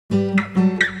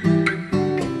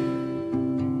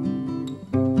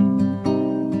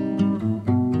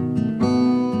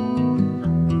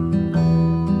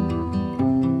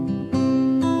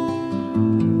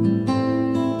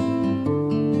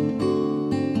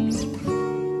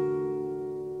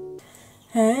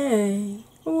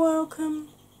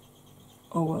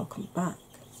welcome back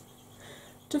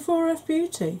to 4F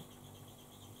Beauty.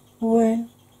 When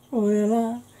will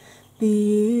I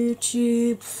be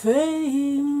YouTube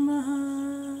famous?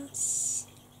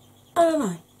 I don't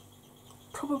know,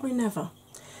 probably never.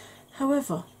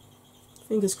 However,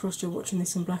 fingers crossed you're watching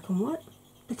this in black and white,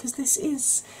 because this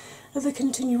is the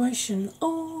continuation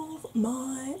of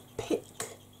my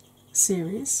pick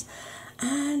series,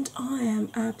 and I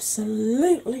am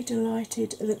absolutely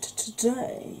delighted that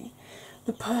today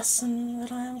the person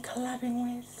that I am collabing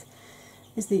with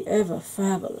is the ever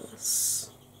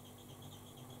fabulous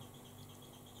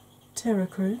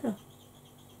Krueger.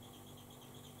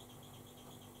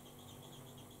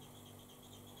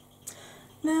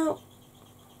 Now,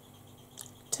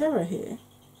 Tara here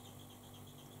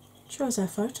chose our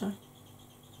photo.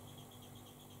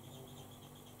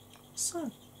 So,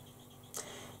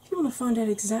 if you want to find out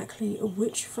exactly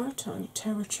which photo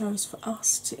Tara chose for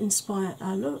us to inspire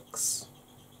our looks,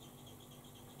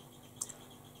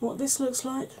 what this looks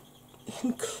like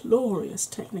in glorious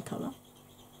Technicolor,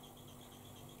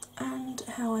 and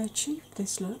how I achieved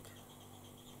this look,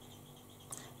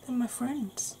 then my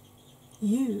friends,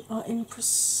 you are in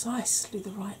precisely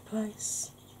the right place.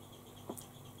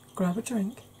 Grab a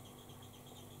drink,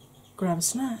 grab a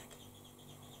snack,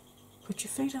 put your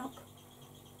feet up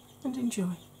and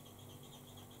enjoy,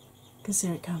 because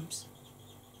here it comes.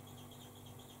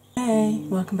 Hey,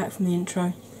 welcome back from the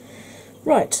intro.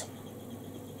 Right,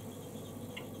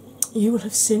 you will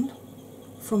have seen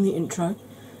from the intro,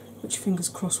 which fingers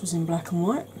crossed was in black and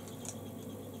white.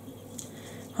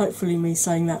 Hopefully me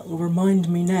saying that will remind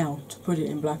me now to put it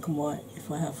in black and white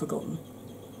if I have forgotten.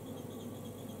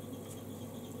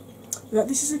 That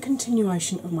this is a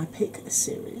continuation of my pick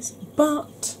series,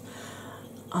 but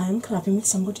I am collabing with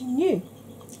somebody new.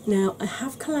 Now, I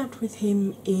have collabed with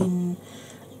him in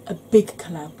a big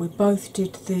collab. We both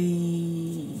did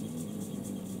the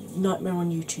Nightmare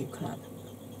on YouTube collab.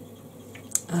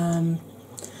 And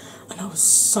I was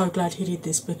so glad he did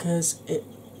this because it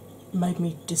made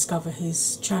me discover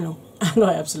his channel, and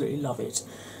I absolutely love it.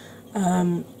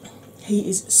 He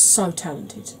is so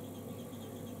talented,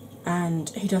 and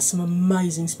he does some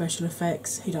amazing special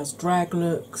effects. He does drag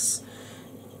looks.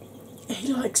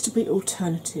 He likes to be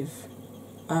alternative.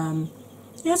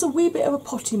 He has a wee bit of a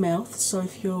potty mouth, so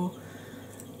if you're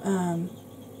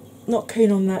not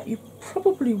keen on that, you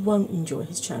probably won't enjoy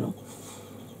his channel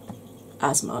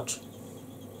as much.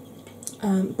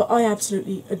 But I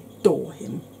absolutely adore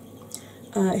him.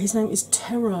 His name is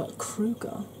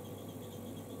Krueger.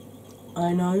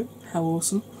 I know, how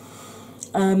awesome.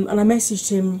 And I messaged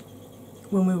him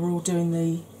when we were all doing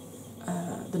the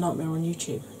Nightmare on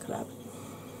YouTube collab,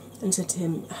 and said to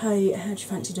him, hey, how do you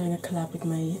fancy doing a collab with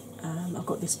me? I've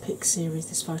got this pick series,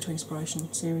 this photo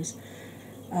inspiration series.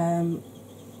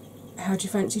 How do you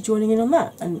fancy joining in on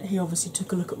that? And he obviously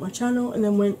took a look at my channel and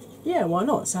then went, yeah, why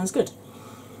not? Sounds good.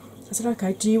 I said,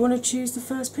 okay, do you want to choose the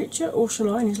first picture or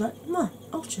shall I? And he's like, no,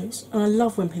 I'll choose. And I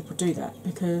love when people do that,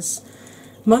 because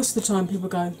most of the time people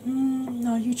go,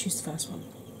 no, you choose the first one.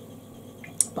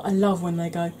 But I love when they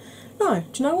go, no,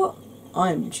 do you know what?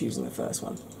 I am choosing the first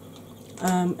one.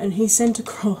 And he sent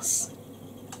across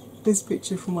this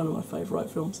picture from one of my favourite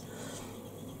films,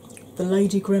 The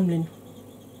Lady Gremlin.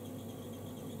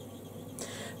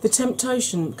 The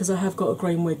temptation, because I have got a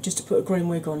green wig, just to put a green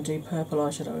wig on, do purple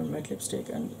eyeshadow and red lipstick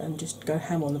and just go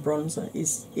ham on the bronzer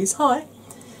is high,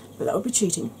 but that would be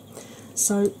cheating.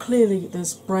 So clearly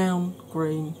there's brown,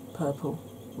 green, purple,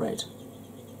 red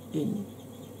in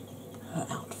her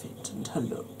outfit and her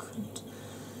look and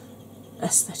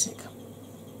aesthetic.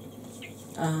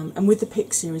 And with the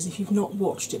pick series, if you've not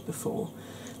watched it before,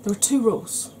 there are two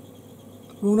rules.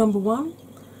 Rule number one,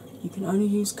 you can only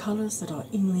use colours that are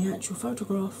in the actual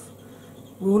photograph.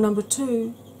 Rule number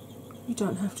two, you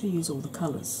don't have to use all the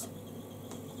colours.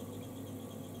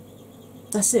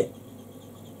 That's it.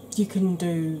 You can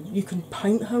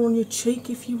paint her on your cheek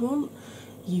if you want.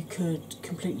 You could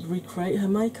completely recreate her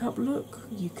makeup look.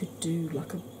 You could do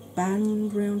like a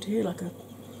band round here, like a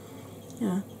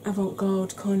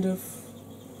avant-garde kind of,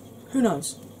 who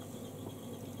knows.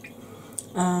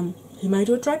 He made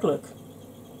her a drag look.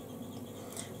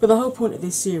 But the whole point of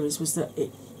this series was that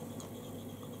it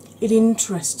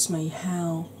interests me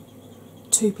how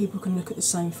two people can look at the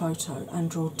same photo and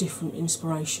draw different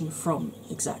inspiration from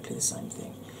exactly the same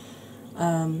thing.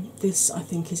 This, I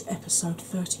think, is episode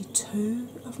 32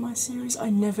 of my series. I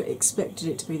never expected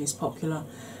it to be this popular,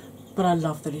 but I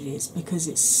love that it is, because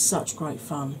it's such great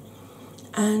fun.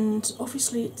 And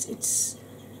obviously it's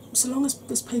so long as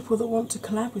there's people that want to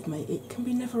collab with me, it can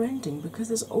be never ending, because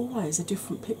there's always a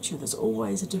different picture, there's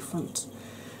always a different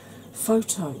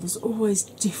photo, there's always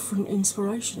different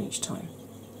inspiration each time.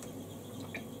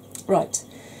 Right,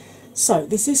 so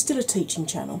this is still a teaching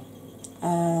channel,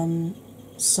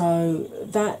 so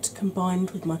that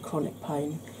combined with my chronic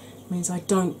pain means I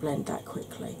don't blend that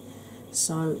quickly.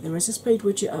 So there is a speed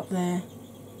widget up there,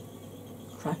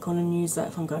 crack on and use that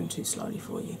if I'm going too slowly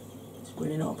for you, it's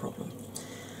really not a problem.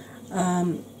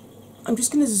 I'm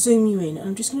just going to zoom you in and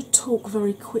I'm just going to talk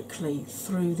very quickly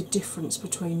through the difference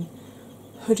between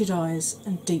hooded eyes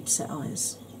and deep set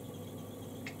eyes.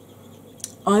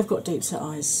 I've got deep set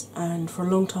eyes, and for a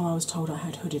long time I was told I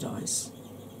had hooded eyes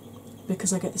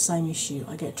because I get the same issue.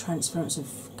 I get transference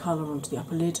of colour onto the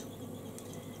upper lid.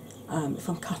 If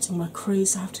I'm cutting my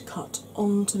crease, I have to cut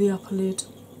onto the upper lid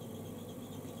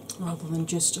rather than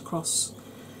just across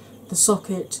the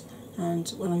socket. And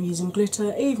when I'm using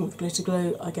glitter, even with glitter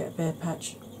glue, I get a bare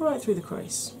patch right through the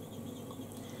crease.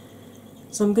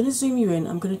 So I'm going to zoom you in,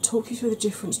 I'm going to talk you through the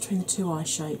difference between the two eye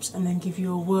shapes and then give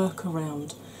you a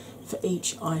workaround for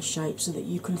each eye shape so that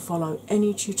you can follow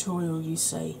any tutorial you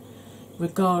see,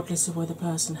 regardless of whether the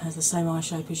person has the same eye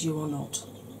shape as you or not.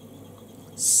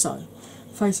 So,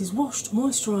 face is washed,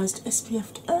 moisturised,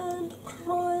 SPF'd and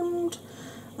primed.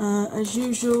 As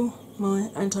usual, my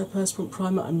antiperspirant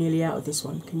primer, I'm nearly out of this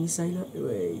one, can you say look?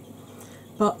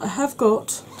 But I have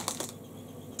got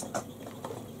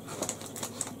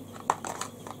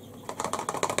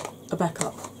a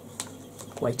backup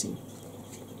waiting.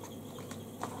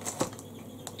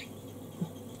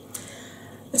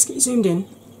 Let's get you zoomed in,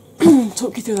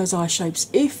 talk you through those eye shapes.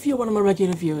 If you're one of my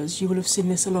regular viewers, you will have seen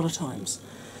this a lot of times.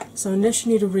 So unless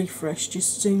you need a refresh,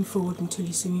 just zoom forward until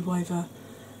you see me wave a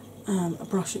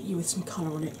brush at you with some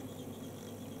colour on it.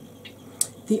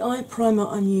 The eye primer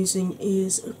I'm using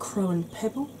is a Krueger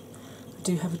Pebble. I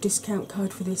do have a discount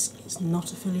code for this, it's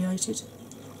not affiliated.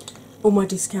 All my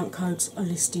discount codes are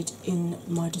listed in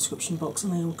my description box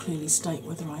and they all clearly state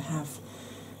whether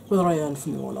I earn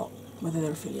from them or not, whether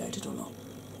they're affiliated or not.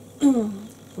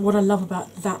 What I love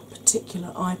about that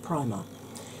particular eye primer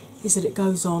is that it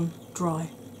goes on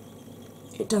dry.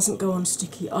 It doesn't go on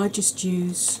sticky. I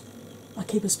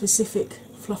keep a specific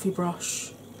fluffy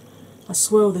brush, I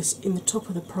swirl this in the top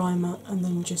of the primer and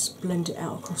then just blend it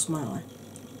out across my eye.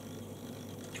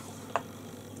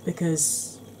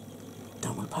 Because I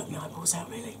don't want to poke my eyeballs out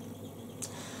really.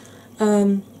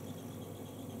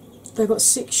 They've got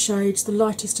 6 shades, the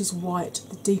lightest is white,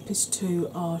 the deepest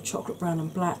 2 are chocolate brown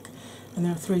and black, and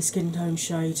there are 3 skin tone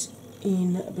shades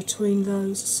in between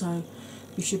those, so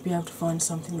you should be able to find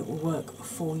something that will work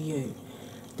for you.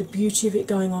 The beauty of it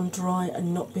going on dry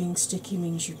and not being sticky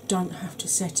means you don't have to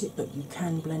set it, but you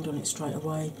can blend on it straight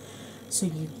away, so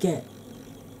you get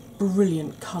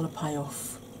brilliant colour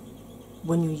payoff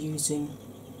when you're using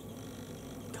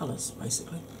colours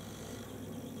basically.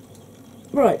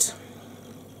 Right.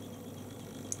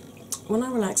 When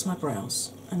I relax my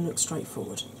brows and look straight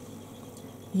forward,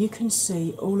 you can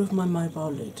see all of my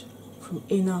mobile lid from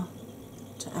inner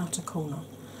to outer corner.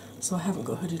 So I haven't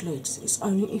got hooded lids. It's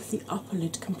only if the upper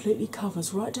lid completely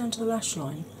covers right down to the lash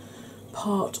line,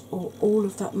 part or all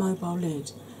of that mobile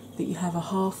lid, that you have a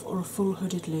half or a full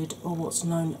hooded lid, or what's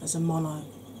known as a mono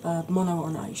or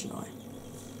an Asian eye.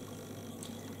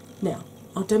 Now,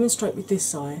 I'll demonstrate with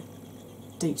this eye,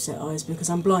 deep set eyes, because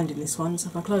I'm blind in this one, so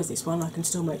if I close this one I can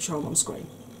still make sure I'm on screen.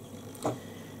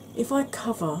 If I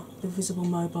cover the visible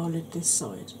mobile lid this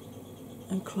side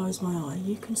and close my eye,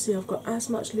 you can see I've got as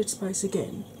much lid space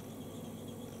again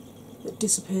that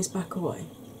disappears back away.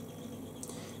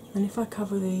 And if I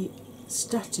cover the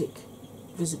static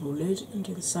visible lid and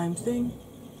do the same thing,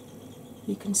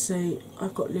 you can see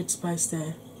I've got lid space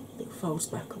there that folds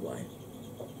back away.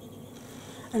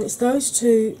 And it's those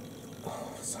two.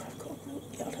 Oh, sorry,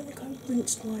 I don't think I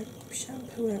rinsed my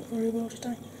shampoo out very well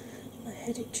today. My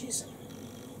head itches.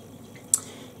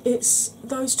 It's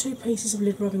those two pieces of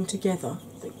lid rubbing together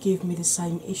that give me the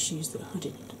same issues that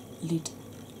hooded lid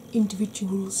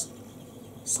individuals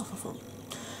suffer from.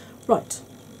 Right,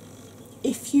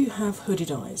 if you have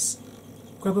hooded eyes,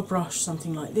 grab a brush,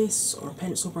 something like this, or a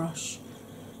pencil brush,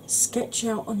 sketch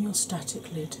out on your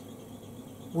static lid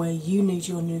where you need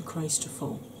your new crease to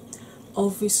fall.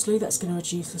 Obviously that's going to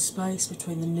reduce the space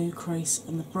between the new crease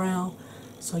and the brow,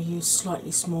 so I use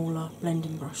slightly smaller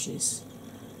blending brushes.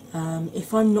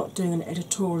 If I'm not doing an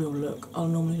editorial look, I'll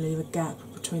normally leave a gap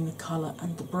between the colour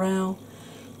and the brow.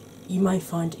 You may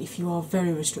find if you are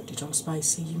very restricted on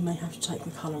space here, you may have to take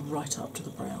the colour right up to the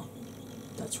brow.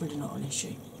 That's really not an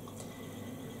issue.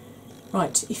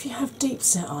 Right, if you have deep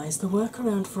set eyes, the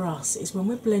workaround for us is when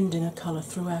we're blending a colour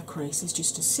through our crease is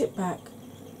just to sit back,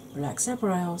 relax our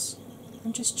brows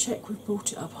and just check we've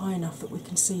brought it up high enough that we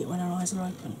can see it when our eyes are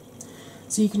open.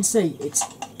 So you can see it's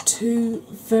two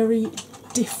very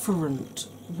different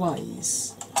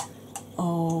ways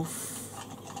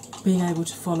of being able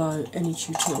to follow any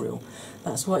tutorial.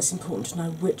 That's why it's important to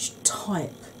know which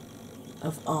type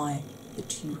of eye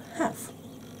that you have.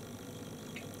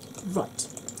 Right,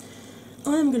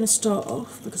 I am going to start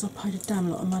off, because I paid a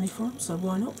damn lot of money for them, so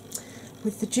why not,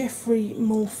 with the Jeffrey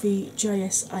Morphy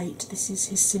JS8. This is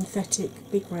his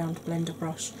synthetic big round blender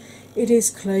brush. It is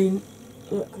clean.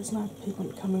 Look, there's no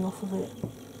pigment coming off of it.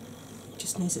 It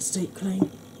just needs its deep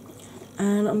clean.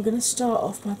 And I'm going to start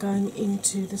off by going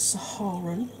into the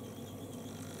Saharan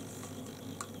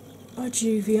by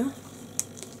Juvia.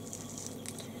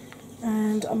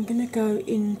 And I'm going to go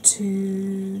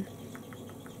into,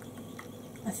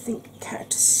 I think,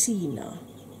 Katsina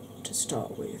to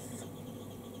start with.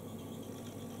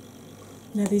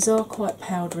 Now these are quite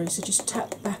powdery, so just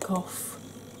tap back off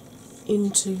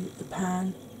into the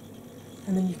pan,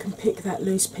 and then you can pick that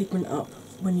loose pigment up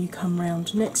when you come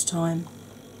round next time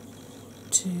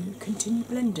to continue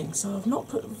blending. So I've not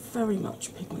put very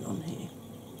much pigment on here.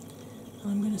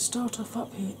 I'm going to start off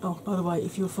up here. Oh, by the way,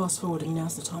 if you're fast forwarding,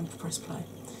 now's the time to press play.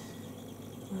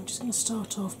 I'm just going to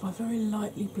start off by very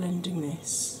lightly blending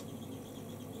this.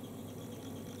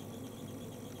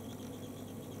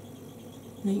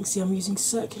 And you can see I'm using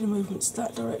circular movements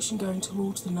that direction going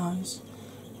towards the nose,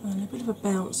 and a bit of a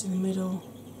bounce in the middle,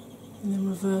 and then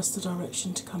reverse the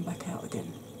direction to come back out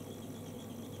again.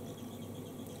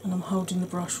 And I'm holding the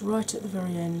brush right at the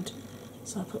very end,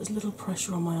 so I put as little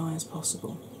pressure on my eye as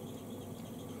possible.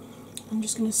 I'm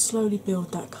just going to slowly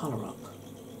build that colour up.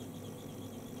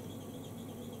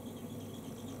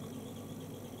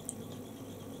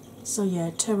 So yeah,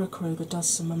 Krueger does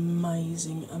some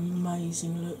amazing,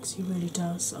 amazing looks. He really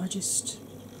does.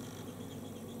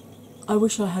 I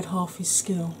wish I had half his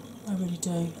skill. I really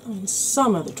do. I mean,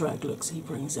 some of the drag looks he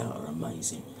brings out are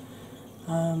amazing.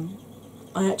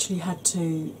 I actually had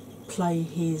to play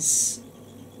his,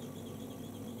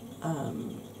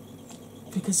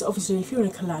 because obviously if you're in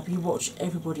a collab, you watch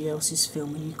everybody else's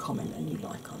film and you comment and you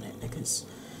like on it, because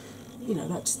you know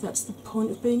that's the point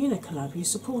of being in a collab. You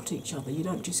support each other. You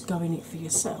don't just go in it for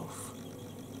yourself.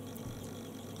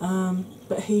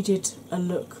 But he did a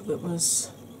look that was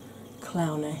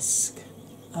clownesque,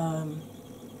 and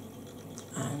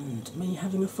me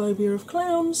having a phobia of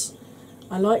clowns,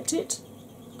 I liked it.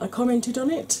 I commented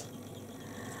on it,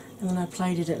 and then I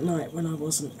played it at night when I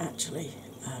wasn't actually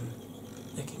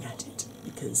looking at it,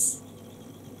 because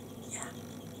yeah,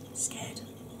 scared.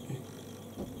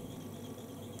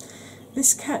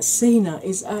 This Katsina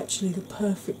is actually the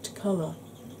perfect colour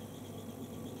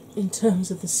in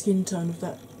terms of the skin tone of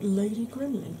that lady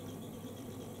gremlin.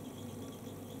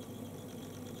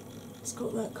 It's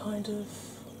got that kind of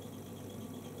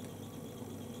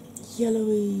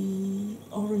yellowy,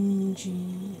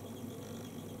 orangey,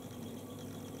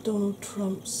 Donald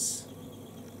Trump's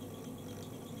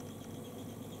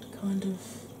kind of.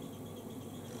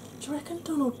 Do you reckon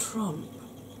Donald Trump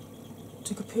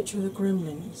took a picture of the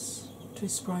gremlins to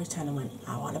his spray tan and went,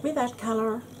 I want to be that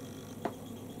colour? I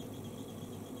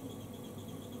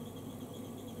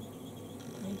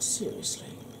mean, seriously.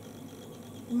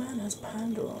 The man has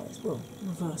panda eyes. Well,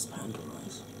 reverse panda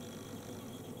eyes.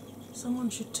 Someone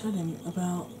should tell him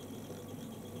about,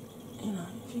 you know,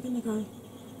 if you're going to go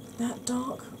that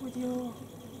dark with your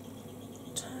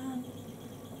tan,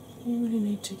 you really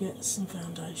need to get some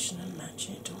foundation and match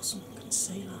it, or some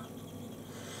concealer.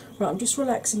 Right, I'm just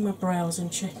relaxing my brows and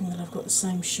checking that I've got the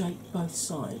same shape both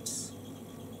sides,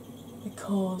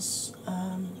 because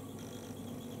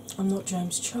I'm not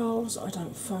James Charles. I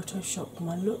don't Photoshop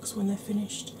my looks when they're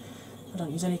finished. I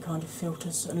don't use any kind of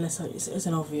filters unless it's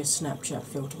an obvious Snapchat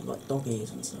filter with like dog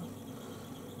ears and stuff.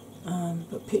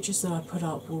 But pictures that I put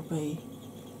up will be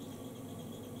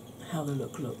how the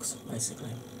look looks,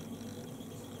 basically.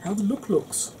 How the look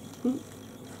looks. Right.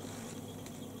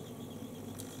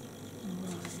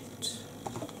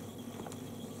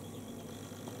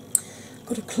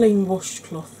 Got a clean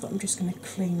washcloth that I'm just going to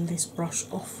clean this brush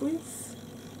off with.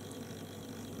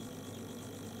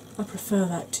 I prefer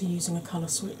that to using a colour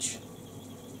switch.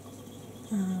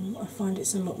 I find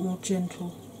it's a lot more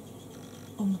gentle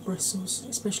on the bristles,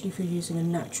 especially if you're using a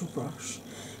natural brush.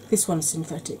 This one's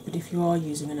synthetic, but if you are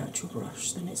using a natural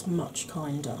brush, then it's much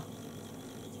kinder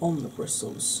on the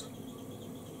bristles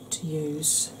to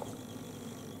use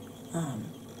a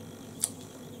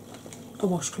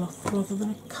washcloth rather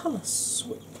than a colour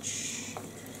switch.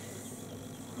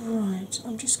 Right,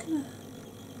 I'm just going to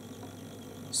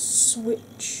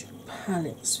switch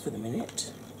palettes for the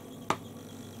minute,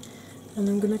 and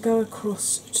I'm going to go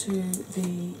across to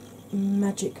the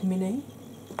Magic Mini,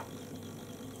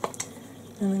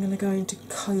 And I'm going to go into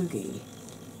Krueger,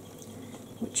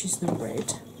 which is the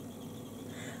red.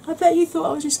 I bet you thought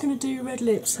I was just going to do red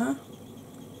lips, huh?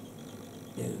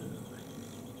 No.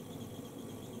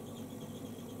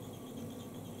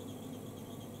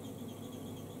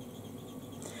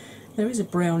 There is a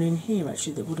brown in here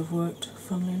actually that would have worked,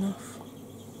 funnily enough.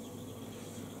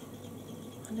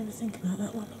 I never think about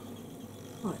that one.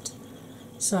 Right,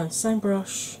 so same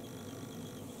brush,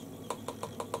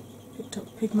 picked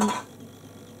up pigment,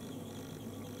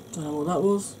 don't know what that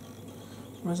was,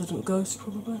 Resident Ghost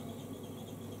probably.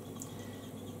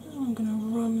 I'm going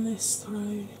to run this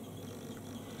through.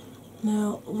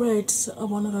 Now reds are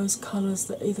one of those colours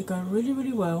that either go really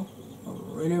really well or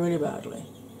really really badly.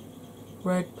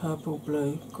 Red, purple,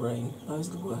 blue, green, those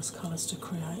are the worst colours to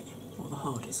create, or the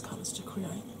hardest colours to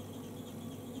create.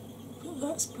 But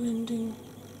that's blending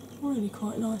really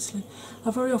quite nicely. I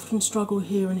very often struggle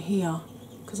here and here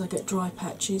because I get dry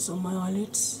patches on my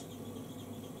eyelids.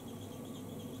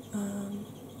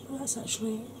 But that's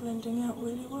actually blending out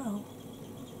really well.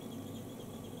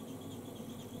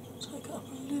 Take it up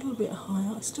a little bit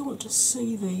higher. I still want to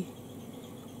see the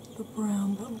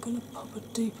brown, but I'm going to pop a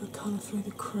deeper colour through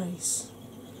the crease.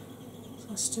 So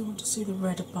I still want to see the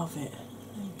red above it.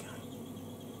 There we go.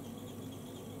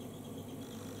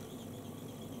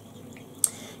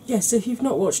 Yes, if you've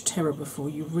not watched Terror before,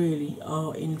 you really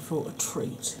are in for a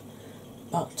treat.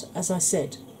 But as I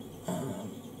said,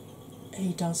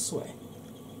 he does swear.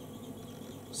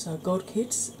 So, God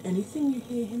kids, anything you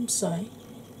hear him say,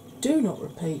 do not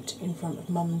repeat in front of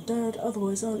Mum and Dad,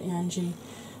 otherwise Auntie Angie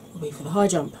will be for the high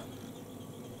jump.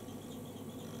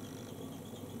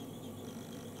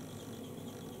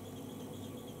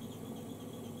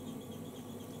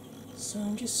 So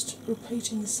I'm just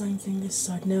repeating the same thing this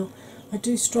side. Now, I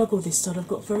do struggle this side. I've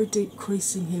got very deep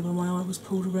creasing here where my eye was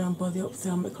pulled around by the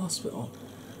ophthalmic hospital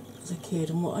as a kid,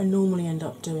 and what I normally end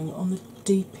up doing on the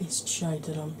deepest shade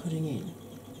that I'm putting in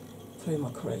through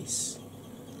my crease,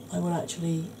 I will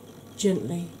actually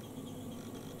gently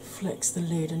flex the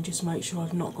lid and just make sure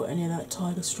I've not got any of that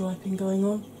tiger striping going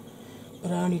on.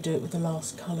 But I only do it with the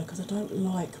last colour because I don't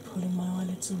like pulling my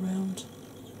eyelids around.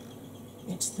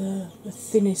 It's the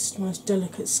thinnest, most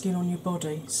delicate skin on your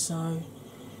body, so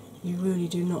you really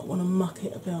do not want to muck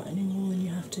it about any more than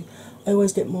you have to. I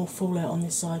always get more fallout on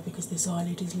this side because this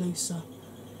eyelid is looser.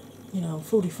 You know, I'm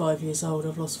 45 years old,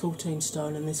 I've lost 14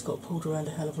 stone, and this got pulled around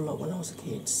a hell of a lot when I was a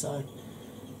kid, so,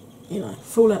 you know,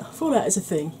 fallout is a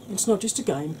thing. It's not just a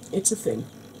game, it's a thing.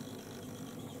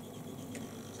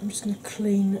 I'm just going to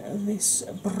clean this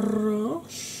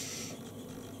brush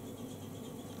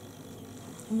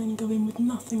and then go in with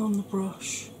nothing on the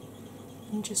brush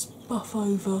and just buff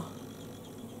over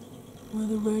where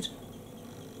the red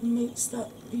meets that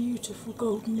beautiful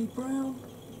goldeny brown,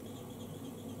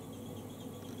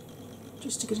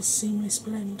 just to get a seamless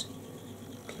blend.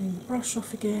 Clean the brush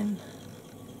off again.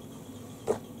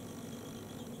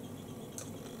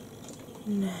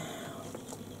 Now,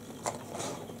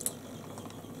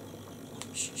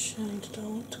 which shade do I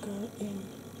want to go in?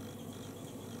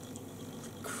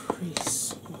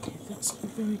 Crease. Okay, that's a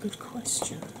very good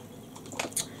question.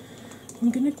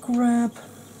 I'm going to grab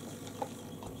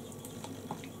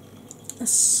a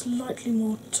slightly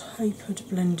more tapered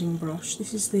blending brush.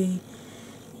 This is the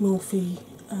Morphe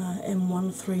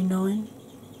M139.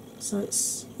 So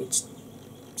it's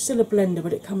still a blender,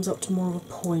 but it comes up to more of a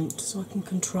point, so I can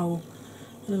control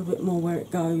a little bit more where it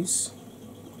goes.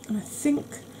 And I think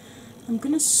I'm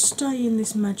going to stay in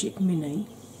this Magic Mini,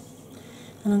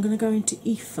 and I'm going to go into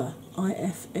Ife,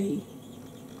 I-F-E,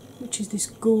 which is this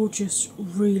gorgeous,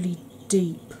 really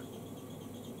deep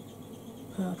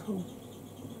purple.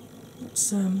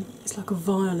 It's like a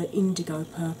violet indigo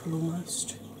purple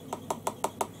almost.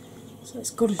 So it's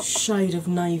got a shade of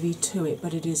navy to it,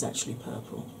 but it is actually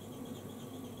purple.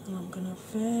 And I'm going to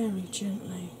very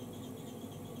gently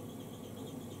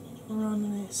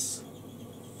run this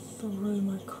through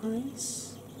my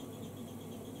crease,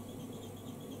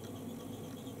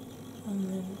 and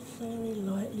then very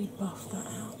lightly buff that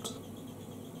out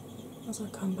as I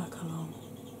come back along.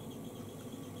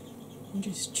 And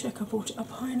just check I brought it up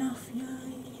high enough, yay.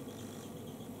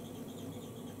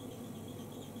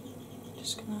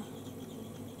 Just gonna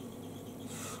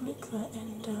flick that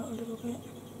end out a little bit.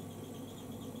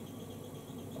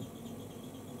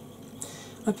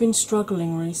 I've been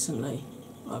struggling recently.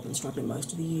 I've been struggling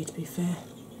most of the year, to be fair.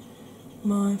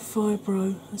 My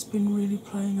fibro has been really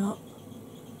playing up,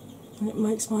 and it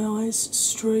makes my eyes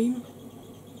stream.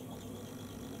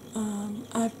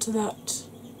 Add to that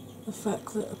the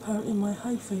fact that apparently my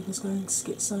hay fever's going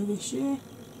schizo this year.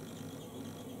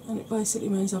 and it basically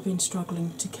means I've been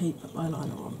struggling to keep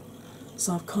eyeliner on.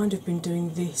 So I've kind of been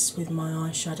doing this with my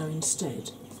eyeshadow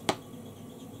instead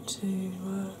to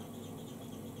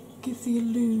give the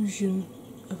illusion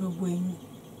of a wing.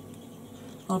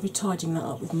 I'll be tidying that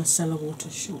up with micellar water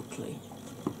shortly.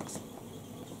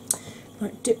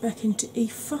 Right, dip back into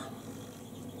Aoife.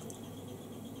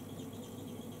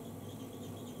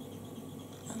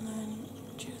 And then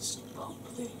just pop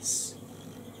this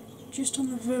just on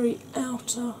the very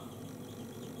outer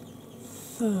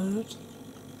third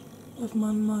of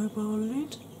my mobile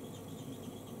lid.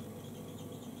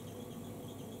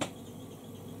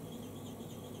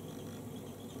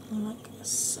 Like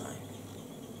so.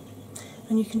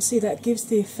 And you can see that gives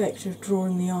the effect of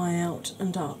drawing the eye out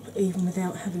and up even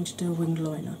without having to do a winged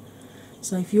liner.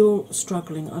 So if you're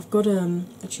struggling, I've got a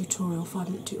tutorial,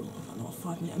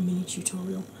 a mini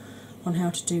tutorial on how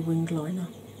to do winged liner.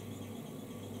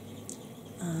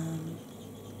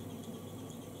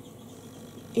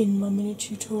 In my mini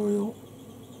tutorial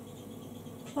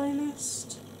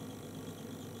playlist.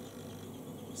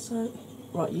 So,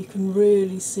 right, you can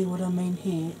really see what I mean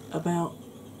here about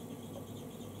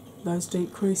those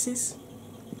deep creases.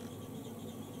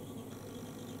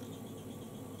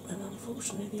 And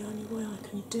unfortunately, the only way I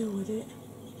can deal with it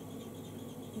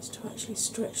is to actually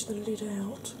stretch the lid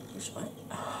out, which I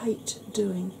hate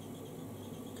doing,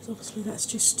 because obviously that's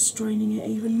just straining it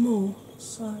even more.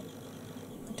 So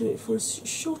I do it for as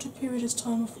short a period of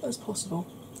time as possible.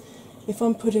 If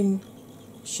I'm putting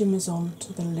shimmers on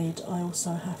to the lid, I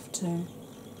also have to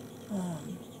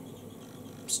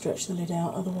stretch the lid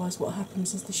out, otherwise what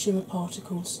happens is the shimmer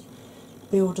particles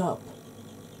build up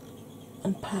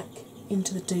and pack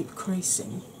into the deep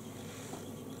creasing,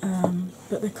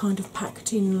 but they're kind of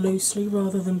packed in loosely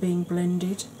rather than being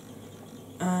blended,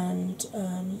 and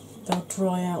they'll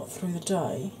dry out through the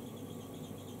day,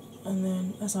 and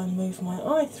then as I move my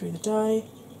eye through the day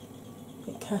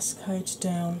it cascades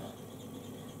down.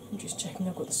 I'm just checking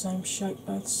I've got the same shape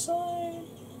both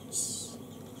sides.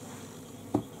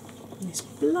 And this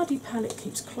bloody palette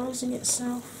keeps closing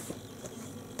itself.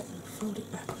 I'll fold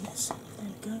it back on itself. There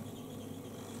we go.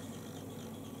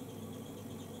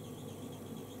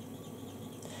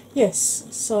 Yes,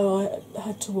 so I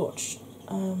had to watch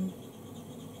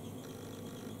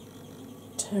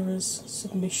Tara's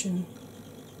submission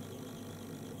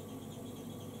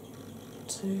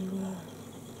to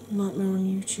Nightmare on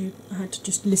YouTube. I had to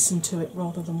just listen to it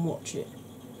rather than watch it,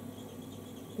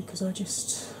 because I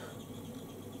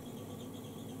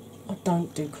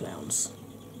don't do clowns.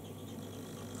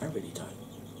 I really don't.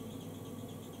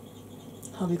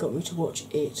 Hubby got me to watch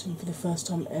it, and for the first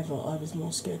time ever I was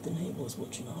more scared than he was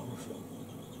watching a horror film.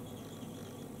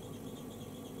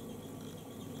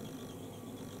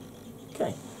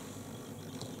 Okay.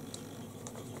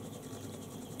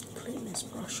 Clean this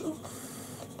brush off.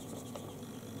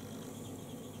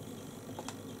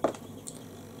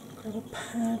 Grab a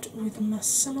pad with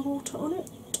micellar water on it.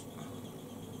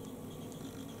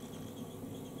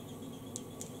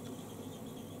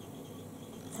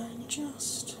 And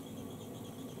just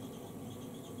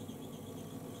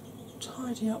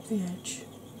tidy up the edge.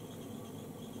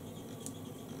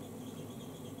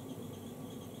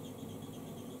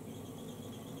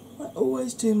 I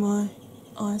always do my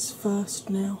eyes first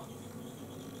now,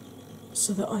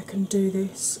 so that I can do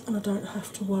this and I don't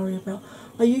have to worry about.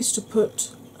 I used to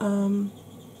put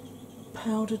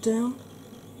powder down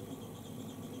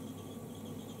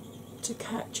to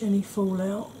catch any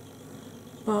fallout,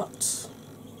 but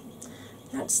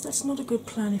that's not a good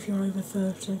plan if you're over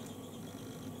 30,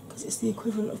 because it's the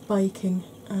equivalent of baking,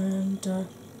 and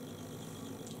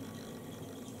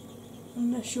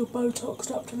unless you're Botoxed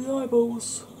up to the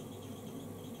eyeballs,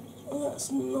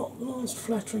 that's not the most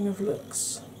flattering of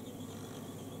looks.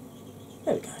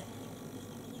 There we go.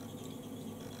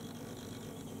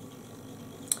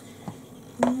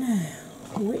 Now,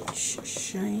 which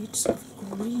shades of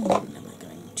green am I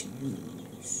going to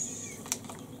use?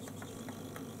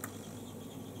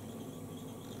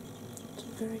 It's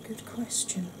a very good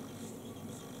question,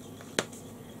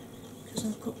 because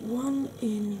I've got one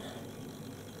in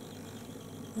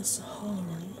the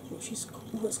Saharan, which is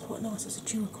that's quite nice, it's a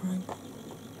duochrome,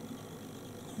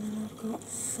 and then I've got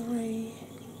 3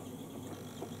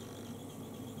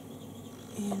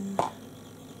 in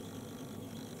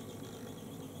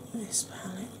this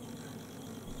palette.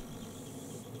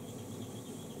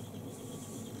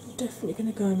 I'm definitely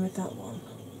going to go in with that one.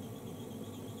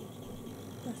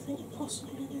 I think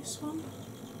possibly this one.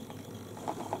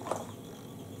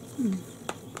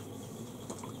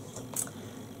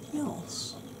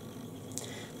 Yes.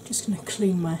 Just going to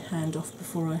clean my hand off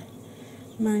before I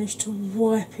managed to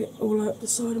wipe it all out the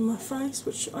side of my face,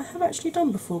 which I have actually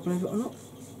done before, believe it or not.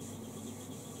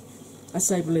 I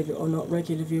say believe it or not,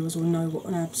 regular viewers will know what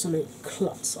an absolute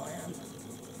klutz I am.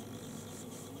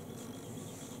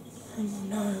 And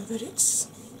will know that it's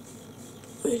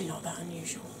really not that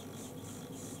unusual.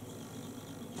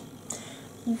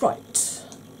 Right,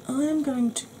 I am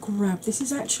going to grab, this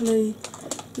is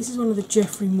one of the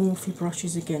Jeffrey Morphy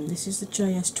brushes again. This is the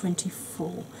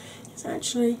JS24. It's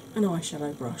actually an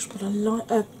eyeshadow brush, but I like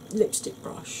a lipstick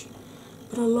brush.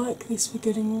 But I like this for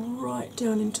getting right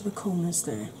down into the corners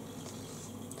there.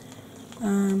 I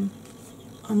don't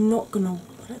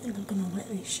think I'm gonna wet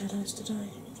these shadows today.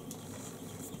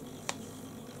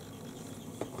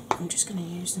 I'm just gonna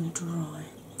use them dry.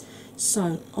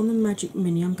 So on the Magic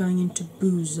Mini, I'm going into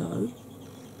Buzo.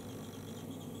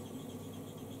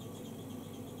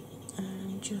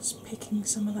 And just picking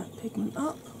some of that pigment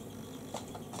up.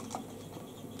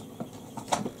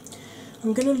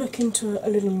 I'm going to look into a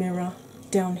little mirror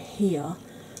down here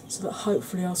so that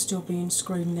hopefully I'll still be in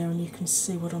screen there and you can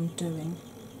see what I'm doing.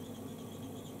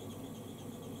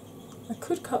 I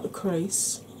could cut the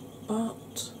crease,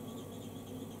 but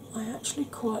I actually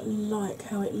quite like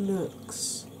how it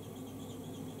looks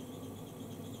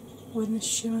when the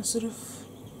shimmer sort of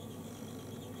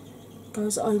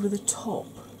goes over the top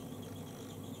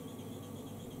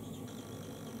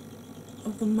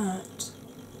of the matte.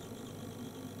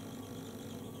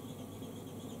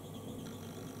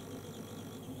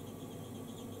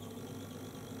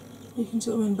 You can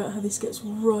sort of learn about how this gets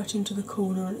right into the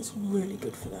corner, and it's really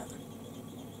good for that.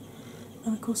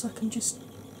 And of course I can just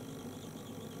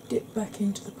dip back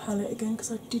into the palette again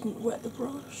because I didn't wet the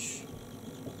brush.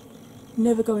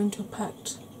 Never go into a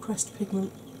packed pressed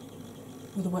pigment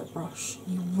with a wet brush.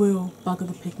 You will bugger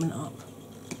the pigment up.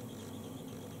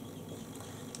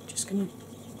 Just going to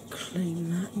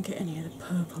clean that and get any of the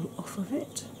purple off of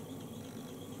it.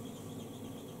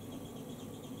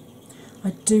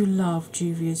 I do love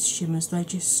Juvia's shimmers.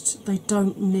 They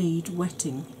don't need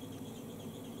wetting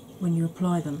when you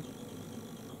apply them,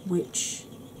 which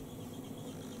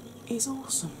is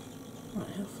awesome. Right,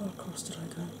 how far across did I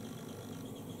go?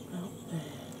 About there,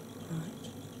 right.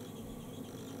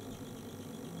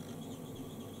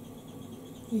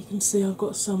 You can see I've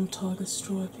got some tiger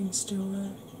striping still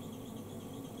there.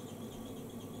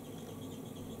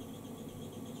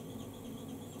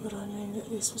 But I knew that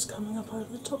this was coming up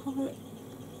over the top of it,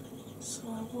 so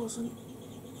I wasn't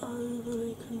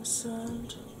overly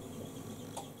concerned.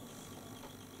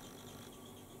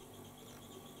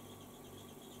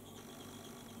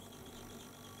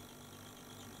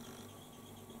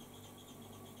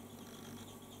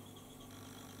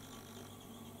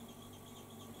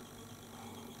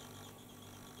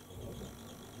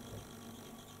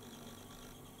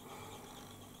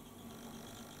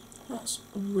 That's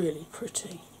really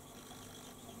pretty.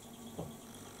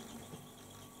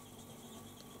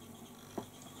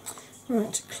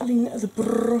 Right, to clean the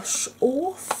brush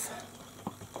off,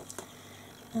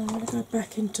 I'm going to go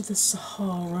back into the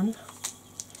Saharan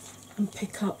and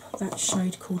pick up that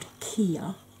shade called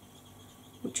Kia,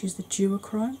 which is the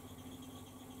duochrome.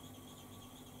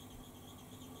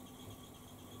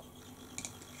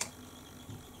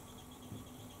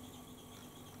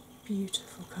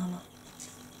 Beautiful colour.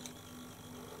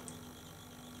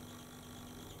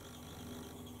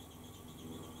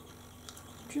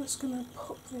 Just going to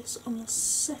pop this on the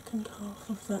second half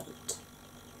of that,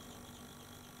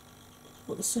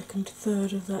 or the second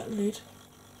third of that lid.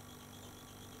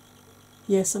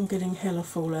 Yes, I'm getting hella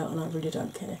fallout and I really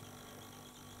don't care.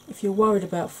 If you're worried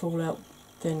about fallout,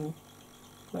 then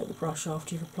wet the brush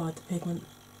after you've applied the pigment.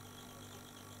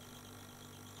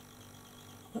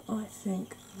 But I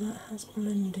think that has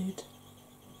blended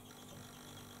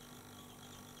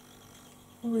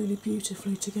really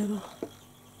beautifully together.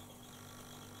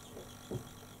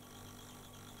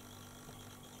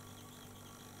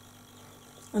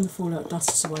 And the fallout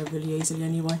dusts away really easily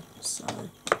anyway, so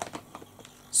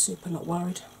super not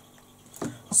worried.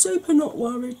 Super not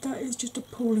worried, that is just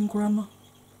appalling grammar.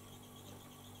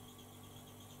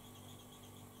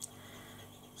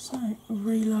 So,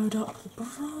 reload up the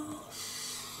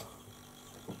brush.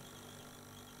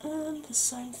 And the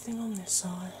same thing on this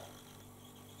side.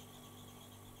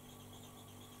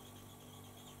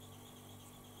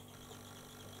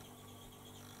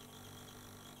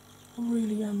 I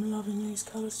really am loving these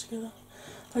colours together.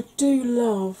 I do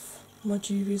love my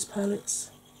Juvia's palettes.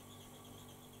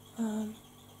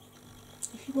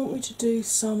 If you want me to do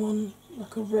some on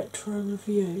like a retro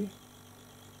review,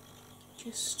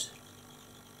 just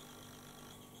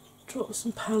drop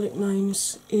some palette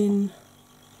names in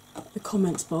the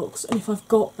comments box, and if I've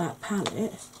got that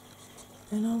palette,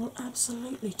 then I will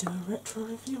absolutely do a retro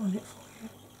review on it for you.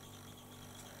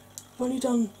 I've only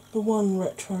done the one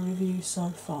retro review so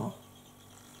far,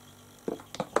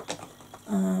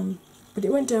 but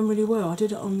it went down really well. I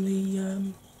did it on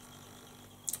the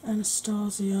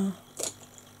Anastasia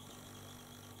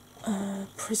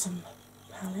Prism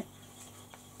palette.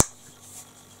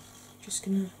 Just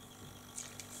gonna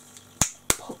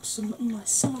pop some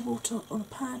micellar water on a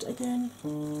pad again.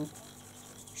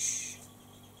 Shh,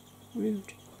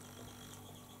 rude.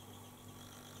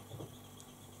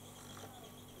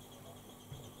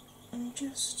 And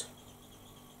just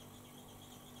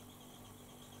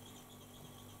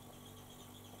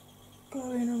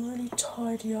go in and really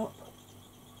tidy up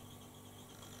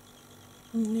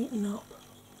and neaten up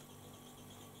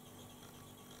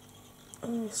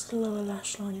this lower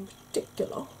lash line in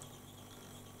particular.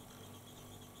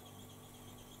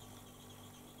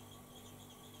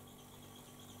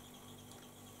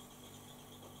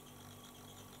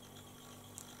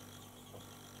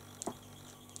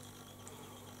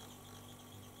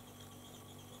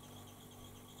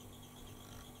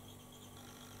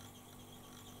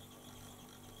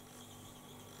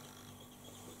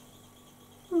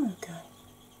 Okay.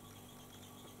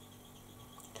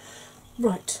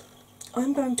 Right,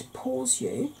 I'm going to pause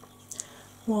you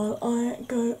while I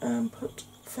go and put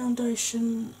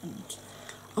foundation and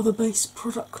other base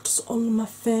products on my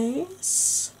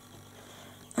face,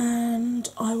 and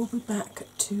I will be back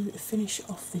to finish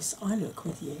off this eye look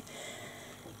with you.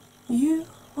 You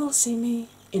will see me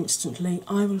instantly.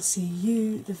 I will see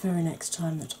you the very next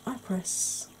time that I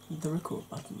press the record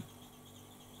button.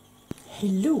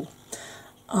 Hello,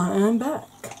 I am back.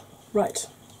 Right,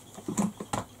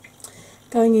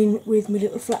 going in with my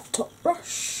little flat top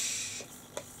brush.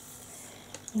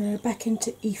 Now back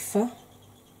into Aoife,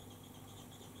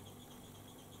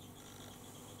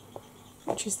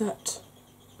 which is that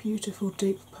beautiful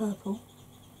deep purple,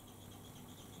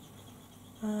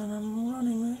 and I'm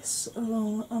running this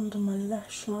along under my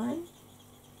lash line.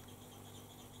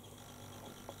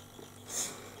 I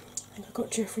think I've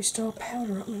got Jeffree Star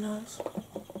powder up my nose.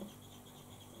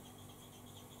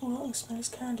 All I can smell is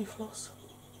candy floss.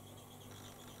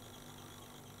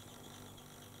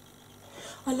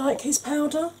 I like his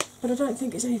powder, but I don't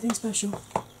think it's anything special.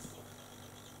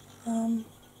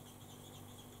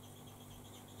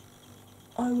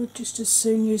 I would just as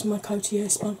soon use my Coty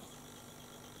Airspun,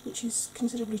 which is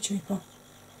considerably cheaper.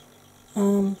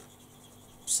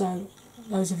 So,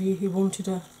 those of you who wanted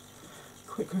a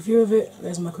quick review of it,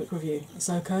 there's my quick review. It's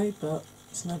okay, but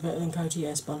it's no better than Coty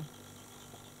Airspun.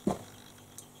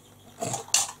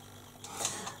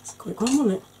 It's a quick one,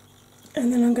 wasn't it?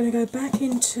 And then I'm going to go back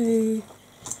into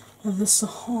the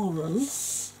Saharan.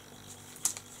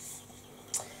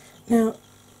 Now,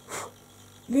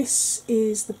 this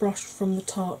is the brush from the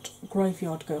Tarte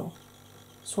Graveyard Girl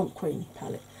Swamp Queen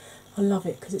palette. I love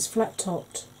it because it's flat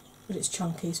topped, but it's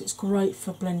chunky, so it's great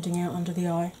for blending out under the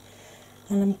eye.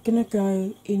 And I'm going to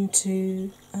go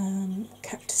into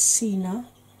Cactusina,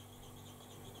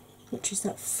 which is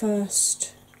that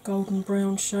first golden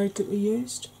brown shade that we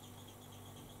used.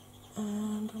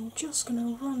 And I'm just going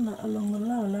to run that along the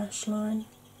lower lash line.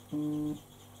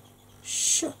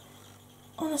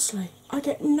 Honestly, I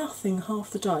get nothing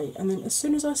half the day, and then as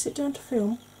soon as I sit down to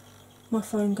film, my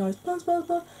phone goes buzz, buzz,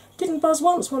 buzz. Didn't buzz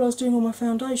once while I was doing all my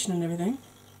foundation and everything.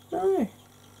 No.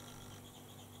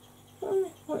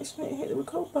 Waits for me to hit the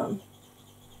record button.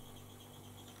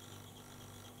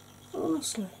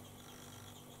 Honestly.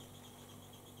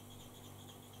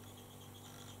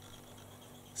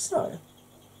 So,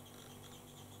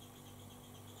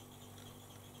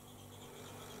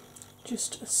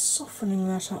 just softening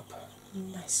that up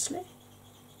nicely.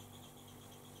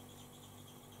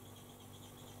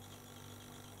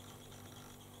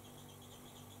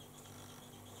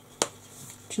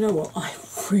 Do you know what? I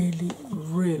really,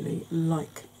 really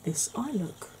like this eye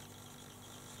look.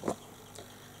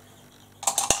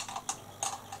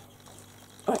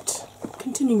 Right,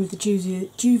 continuing with the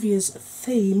Juvia's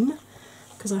theme,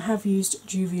 because I have used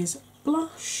Juvia's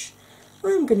blush,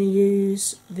 I'm going to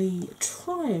use the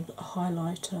Tribe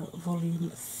Highlighter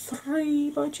Volume 3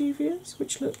 by Juvia's,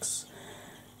 which looks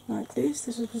like this.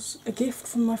 This was a gift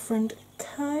from my friend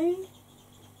Kay.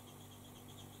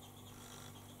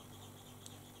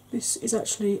 This is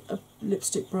actually a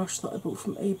lipstick brush that I bought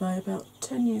from eBay about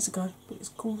 10 years ago, but it's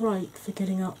great for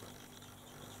getting up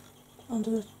under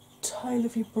the tail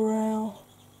of your brow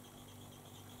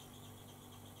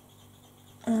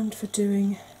and for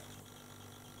doing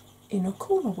inner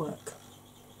corner work.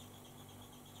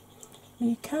 Now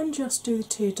you can just do the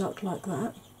tear duct like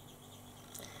that,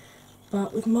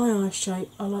 but with my eye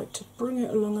shape I like to bring it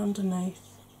along underneath,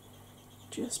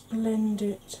 just blend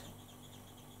it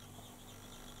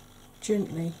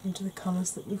gently into the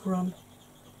colours that we've run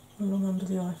along under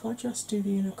the eye. If I just do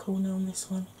the inner corner on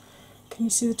this one, can you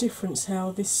see the difference,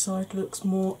 how this side looks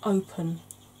more open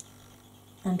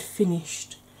and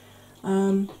finished?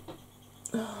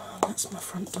 That's my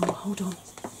front door, hold on.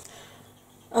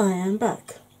 I am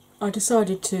back. I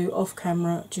decided to, off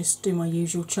camera, just do my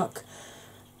usual chuck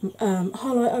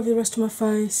highlight over the rest of my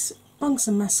face, bung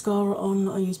some mascara on.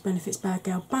 I used Benefit's Bad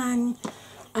Gal Bang,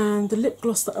 and the lip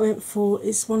gloss that I went for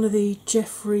is one of the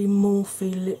Jeffree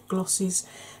Morphe lip glosses,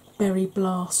 Berry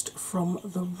Blast from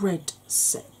the Red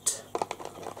set.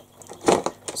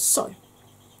 So,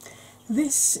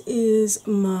 this is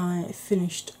my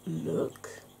finished look.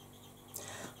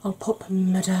 I'll pop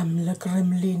Madame Le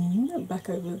Gremlin back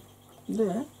over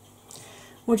there.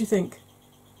 What do you think?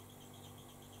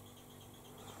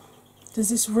 Does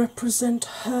this represent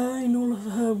her in all of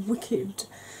her wicked,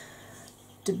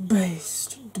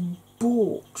 debased,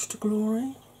 debauched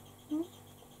glory?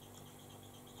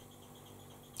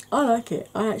 I like it.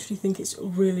 I actually think it's a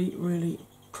really, really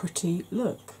pretty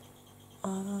look.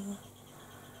 And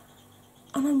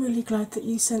I'm really glad that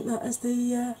you sent that as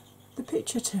the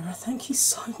picture, Tara. Thank you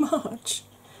so much.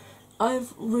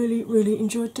 I've really, really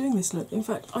enjoyed doing this look. In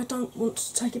fact, I don't want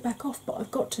to take it back off, but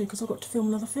I've got to because I've got to film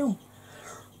another film.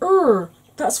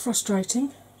 That's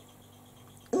frustrating.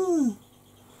 I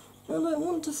don't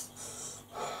want to.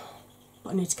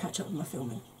 But I need to catch up with my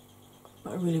filming.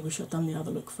 But I really wish I'd done the other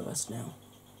look first now,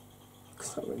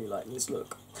 because I really like this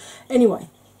look. Anyway,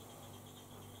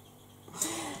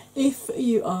 if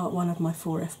you are one of my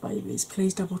 4F babies,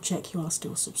 please double check you are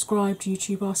still subscribed.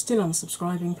 YouTube are still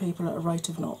unsubscribing people at a rate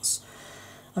of knots.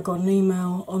 I got an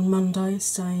email on Monday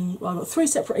saying, well, I got 3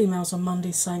 separate emails on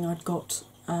Monday saying I'd got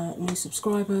new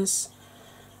subscribers.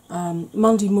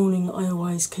 Monday morning I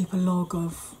always keep a log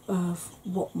of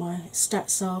what my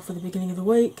stats are for the beginning of the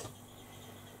week.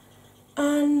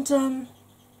 And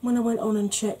when I went on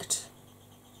and checked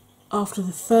after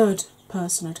the 3rd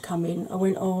person had come in, I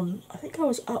went on, I think I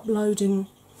was uploading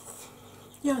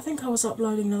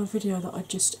another video that I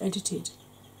just edited,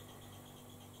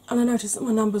 and I noticed that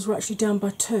my numbers were actually down by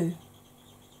 2.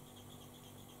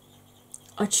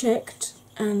 I checked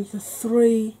and the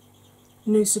 3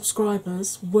 new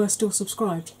subscribers were still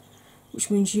subscribed, which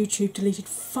means YouTube deleted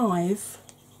 5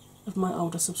 of my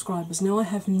older subscribers. Now, I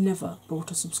have never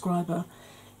bought a subscriber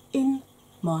in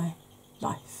my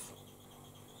life.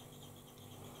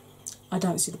 I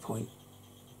don't see the point.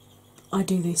 I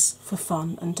do this for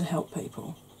fun and to help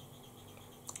people.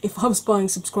 If I was buying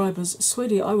subscribers,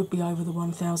 sweetie, I would be over the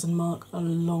 1,000 mark a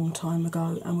long time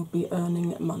ago and would be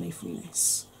earning money from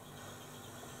this.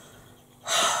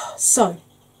 So,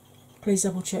 please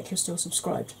double check you're still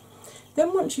subscribed.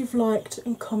 Then once you've liked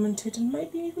and commented and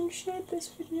maybe even shared this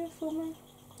video for me,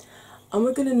 and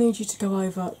we're going to need you to go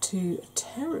over to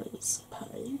Tara's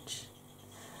page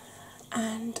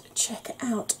and check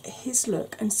out his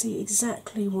look and see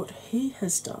exactly what he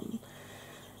has done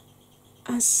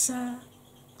as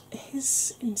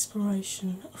his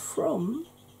inspiration from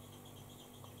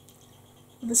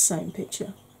the same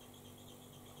picture.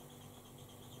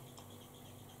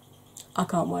 I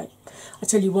can't wait. I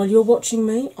tell you, while you're watching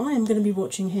me, I am going to be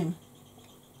watching him.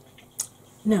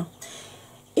 Now,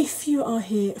 if you are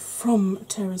here from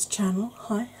Tara's channel,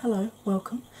 hi, hello,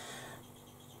 welcome.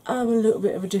 I'm a little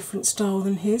bit of a different style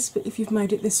than his, but if you've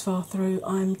made it this far through,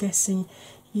 I'm guessing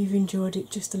you've enjoyed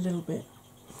it just a little bit.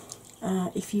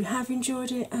 If you have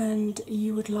enjoyed it and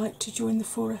you would like to join the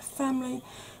 4F family,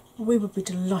 we would be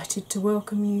delighted to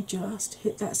welcome you. Just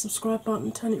hit that subscribe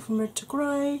button, turn it from red to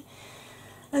grey,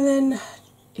 and then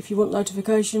if you want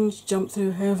notifications, jump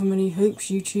through however many hoops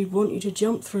YouTube want you to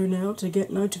jump through now to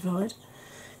get notified.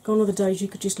 Gone are the days you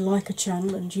could just like a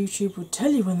channel and YouTube would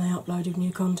tell you when they uploaded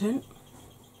new content.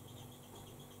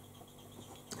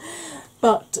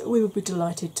 But we would be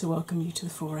delighted to welcome you to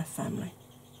the 4F family.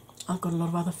 I've got a lot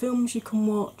of other films you can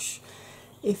watch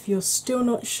if you're still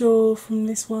not sure from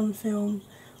this one film,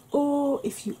 or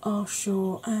if you are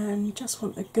sure and just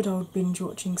want a good old binge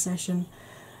watching session.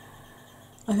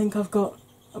 I think I've got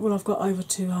over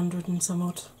 200 and some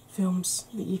odd films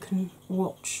that you can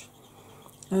watch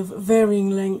of varying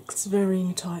lengths,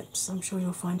 varying types. I'm sure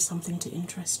you'll find something to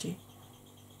interest you.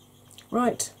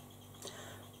 Right,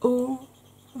 all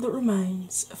that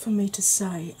remains for me to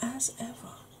say, as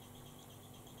ever,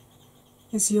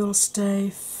 is you'll stay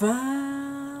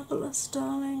fabulous,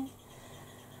 darling,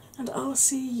 and I'll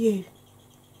see you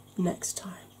next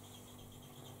time.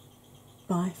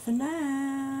 Bye for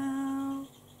now.